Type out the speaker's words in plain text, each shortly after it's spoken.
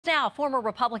Now, former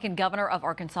Republican governor of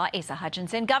Arkansas, Asa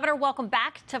Hutchinson. Governor, welcome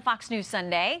back to Fox News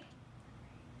Sunday.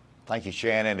 Thank you,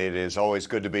 Shannon. It is always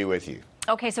good to be with you.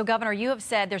 Okay, so Governor, you have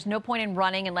said there's no point in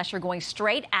running unless you're going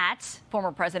straight at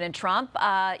former President Trump.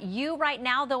 You right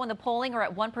now, though, in the polling are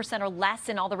at 1% or less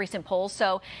in all the recent polls.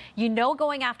 So you know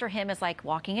going after him is like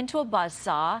walking into a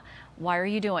buzzsaw. Why are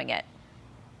you doing it?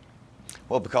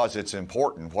 Well, because it's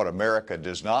important. What America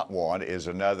does not want is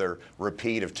another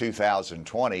repeat of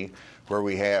 2020, where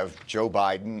we have Joe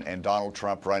Biden and Donald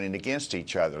Trump running against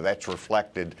each other. That's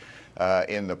reflected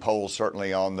in the polls,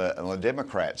 certainly on the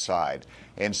Democrat side.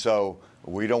 And so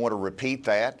we don't want to repeat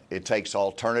that. It takes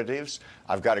alternatives.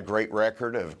 I've got a great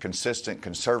record of consistent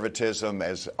conservatism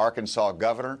as Arkansas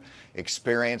governor,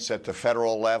 experience at the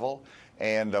federal level.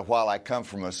 And while I come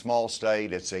from a small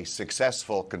state, it's a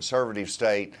successful conservative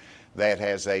state that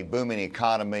has a booming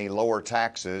economy, lower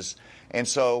taxes. And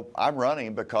so I'm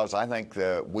running because I think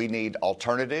that we need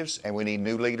alternatives and we need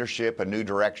new leadership, a new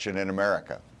direction in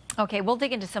America. Okay, we'll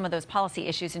dig into some of those policy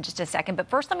issues in just a second. But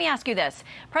first, let me ask you this.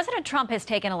 President Trump has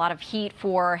taken a lot of heat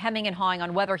for hemming and hawing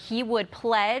on whether he would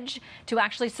pledge to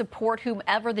actually support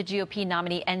whomever the GOP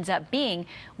nominee ends up being.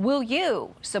 Will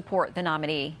you support the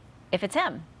nominee if it's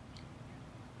him?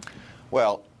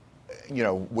 Well, you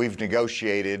know, we've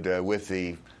negotiated with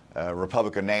the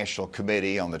Republican National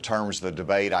Committee on the terms of the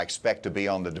debate. I expect to be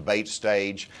on the debate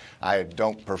stage. I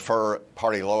don't prefer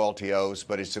party loyalty oaths,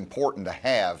 but it's important to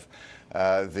have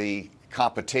the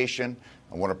competition.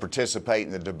 I want to participate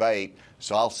in the debate,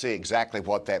 so I'll see exactly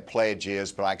what that pledge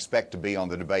is, but I expect to be on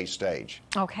the debate stage.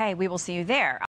 Okay, we will see you there.